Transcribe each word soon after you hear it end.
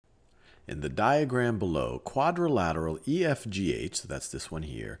In the diagram below, quadrilateral EFGH, so that's this one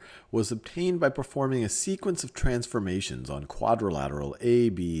here, was obtained by performing a sequence of transformations on quadrilateral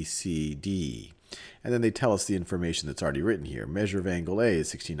ABCD. And then they tell us the information that's already written here. Measure of angle A is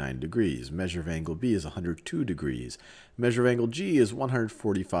 69 degrees. Measure of angle B is 102 degrees. Measure of angle G is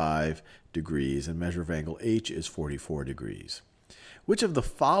 145 degrees. And measure of angle H is 44 degrees. Which of the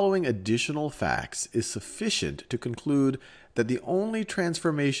following additional facts is sufficient to conclude that the only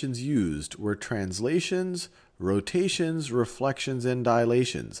transformations used were translations, rotations, reflections, and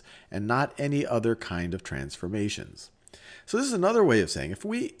dilations, and not any other kind of transformations? So this is another way of saying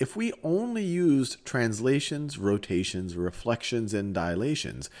if we only used translations, rotations, reflections, and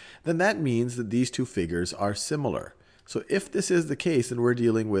dilations, then that means that these two figures are similar. So if this is the case, then we're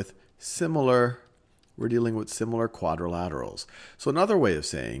dealing with similar quadrilaterals. So another way of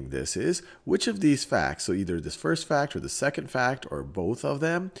saying this is which of these facts, so either this first fact or the second fact or both of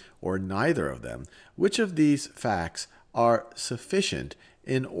them or neither of them, which of these facts are sufficient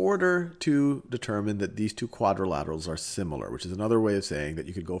in order to determine that these two quadrilaterals are similar, which is another way of saying that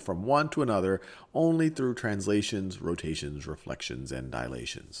you could go from one to another only through translations, rotations, reflections, and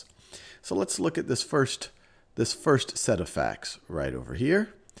dilations. So let's look at this first set of facts right over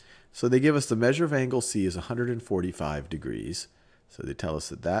here. So they give us the measure of angle C is 145 degrees. So they tell us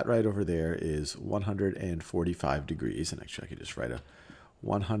that that right over there is 145 degrees. And actually I could just write a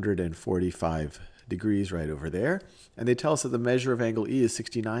 145 degrees right over there. And they tell us that the measure of angle E is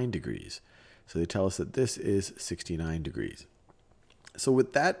 69 degrees. So they tell us that this is 69 degrees. So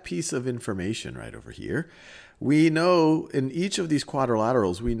with that piece of information right over here, we know in each of these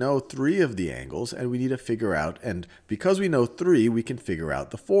quadrilaterals, we know 3 of the angles, and we need to figure out, and because we know 3, we can figure out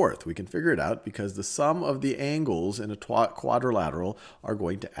the 4th. We can figure it out because the sum of the angles in a quadrilateral are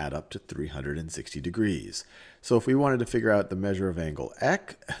going to add up to 360 degrees. So if we wanted to figure out the measure of angle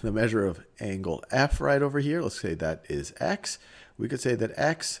X, the measure of angle F right over here, let's say that is X, we could say that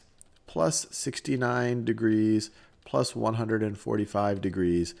X plus 69 degrees plus 145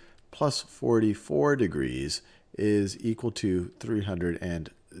 degrees plus 44 degrees is equal to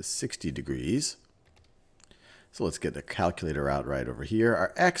 360 degrees. So let's get the calculator out right over here.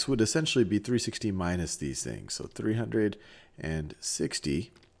 Our X would essentially be 360 minus these things. So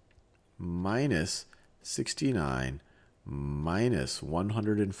 360 minus 69 minus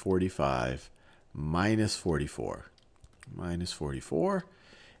 145 minus 44. Minus 44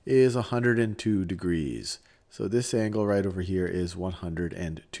 is 102 degrees. So this angle right over here is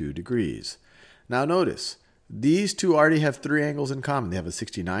 102 degrees. Now notice, these two already have 3 angles in common. They have a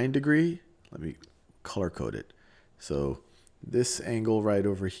 69 degree. Let me color code it. So this angle right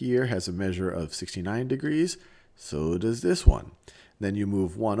over here has a measure of 69 degrees. So does this one. Then you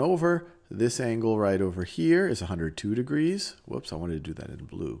move one over. This angle right over here is 102 degrees. Whoops, I wanted to do that in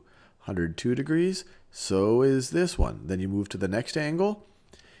blue. 102 degrees. So is this one. Then you move to the next angle.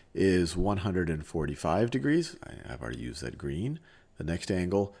 Is 145 degrees. I've already used that green. The next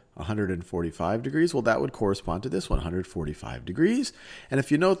angle, 145 degrees. Well, that would correspond to this one, 145 degrees. And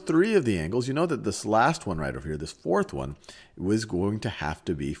if you know 3 of the angles, you know that this last one right over here, this 4th one, was going to have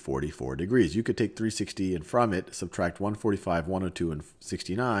to be 44 degrees. You could take 360 and from it, subtract 145, 102, and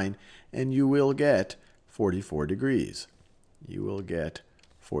 69, and you will get 44 degrees. You will get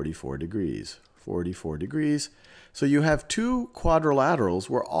 44 degrees. 44 degrees. So you have 2 quadrilaterals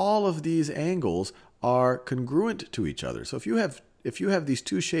where all of these angles are congruent to each other. So if you have these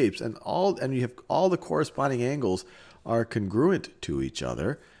 2 shapes and you have all the corresponding angles are congruent to each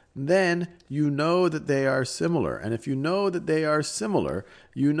other, then you know that they are similar. And if you know that they are similar,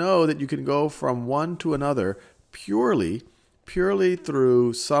 you know that you can go from one to another purely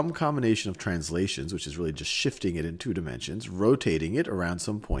through some combination of translations, which is really just shifting it in 2 dimensions, rotating it around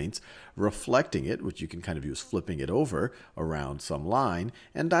some points, reflecting it, which you can kind of use flipping it over around some line,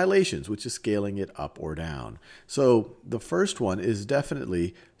 and dilations, which is scaling it up or down. So the first one is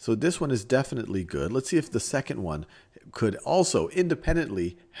definitely, so this one is definitely good. Let's see if the second one could also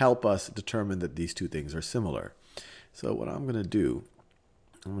independently help us determine that these 2 things are similar. So what I'm going to do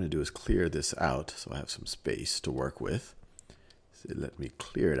is clear this out so I have some space to work with. So let me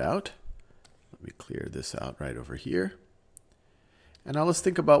clear it out. Let me clear this out right over here. And now let's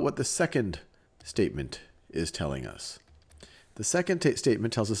think about what the second statement is telling us. The second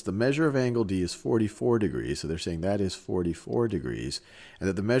statement tells us the measure of angle D is 44 degrees. So they're saying that is 44 degrees. And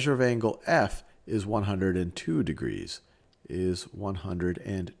that the measure of angle F is 102 degrees. Is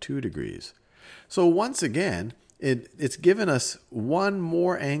 102 degrees. So once again, it's given us one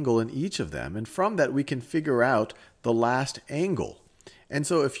more angle in each of them. And from that, we can figure out the last angle. And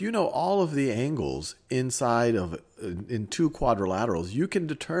so if you know all of the angles inside of in two quadrilaterals, you can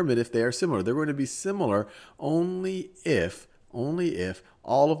determine if they are similar. They're going to be similar only if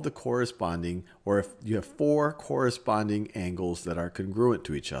all of the corresponding, or if you have four corresponding angles that are congruent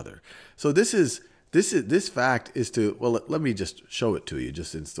to each other. So this fact is to, well, let me just show it to you,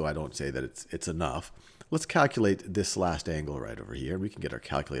 just so I don't say that it's enough. Let's calculate this last angle right over here. We can get our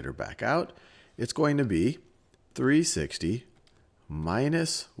calculator back out. It's going to be 360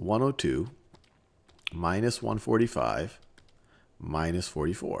 minus 102 minus 145 minus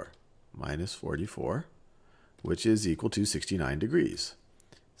 44, which is equal to 69 degrees.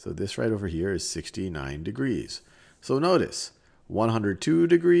 So this right over here is 69 degrees. So notice 102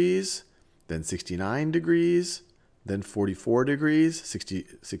 degrees, then 69 degrees, then 44 degrees,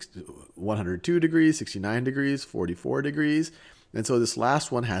 102 degrees, 69 degrees, 44 degrees. And so this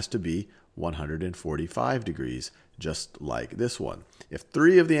last one has to be 145 degrees, just like this one. If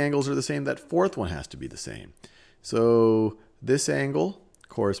three of the angles are the same, that fourth one has to be the same. So this angle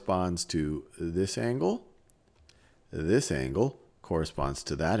corresponds to this angle. This angle corresponds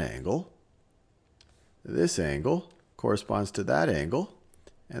to that angle. This angle corresponds to that angle.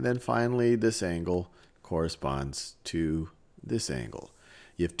 And then finally, this angle corresponds to this angle.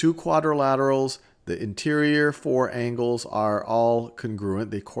 You have two quadrilaterals. The interior four angles are all congruent.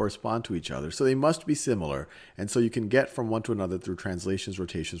 They correspond to each other. So they must be similar. And so you can get from one to another through translations,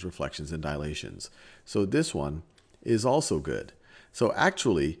 rotations, reflections, and dilations. So this one is also good. So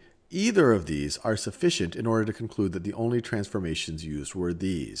actually, either of these are sufficient in order to conclude that the only transformations used were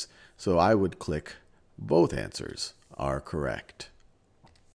these. So I would click both answers are correct.